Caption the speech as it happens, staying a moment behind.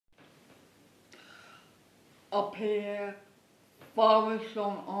up here, Father,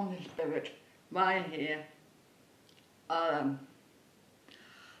 Son, and the Spirit, right here. I'm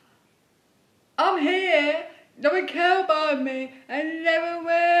here, don't care about me, and never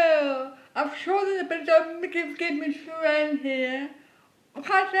will. I'm sure there's a bit of give me strength here. I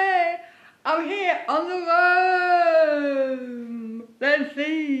can't say, I'm here on the road. Let's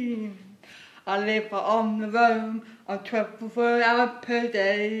see. I live on the road, on 24 hours per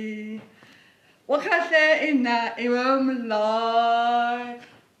day. What can I say in that in my life?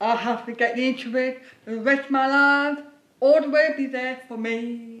 I have to get into it the rest of my life. All the way be there for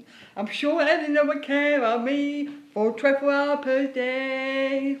me. I'm sure anyone will care about me for 24 hours per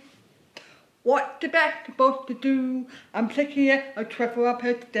day. What's the best supposed to do? I'm taking it a 24 hours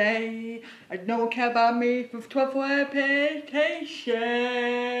per day. And no one care about me for 24 hours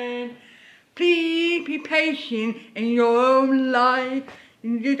patient. Please be patient in your own life.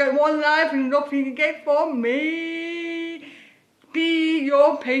 You got one life and nothing to get from me. Be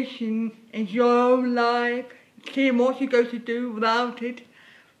your patient in your own life. See what you're going to do without it.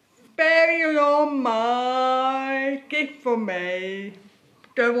 Spare your mind. Gift from me.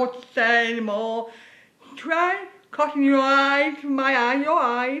 Don't want to say anymore. Try cutting your eyes, my eye, your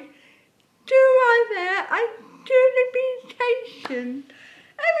eyes. Do right there. I do be patient.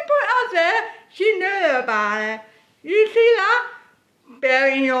 Everybody out there should know about it. You see that?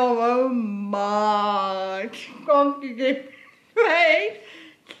 Bearing your own mind. Come to this place.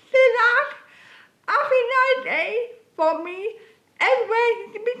 See that? Happy night day for me. Everybody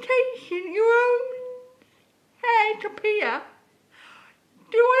to be patient. Your own head to appear.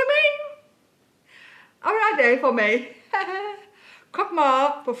 Do you know what I mean? Have a nice day for me. Cut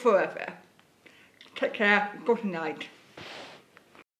more for forever. Take care. Good night.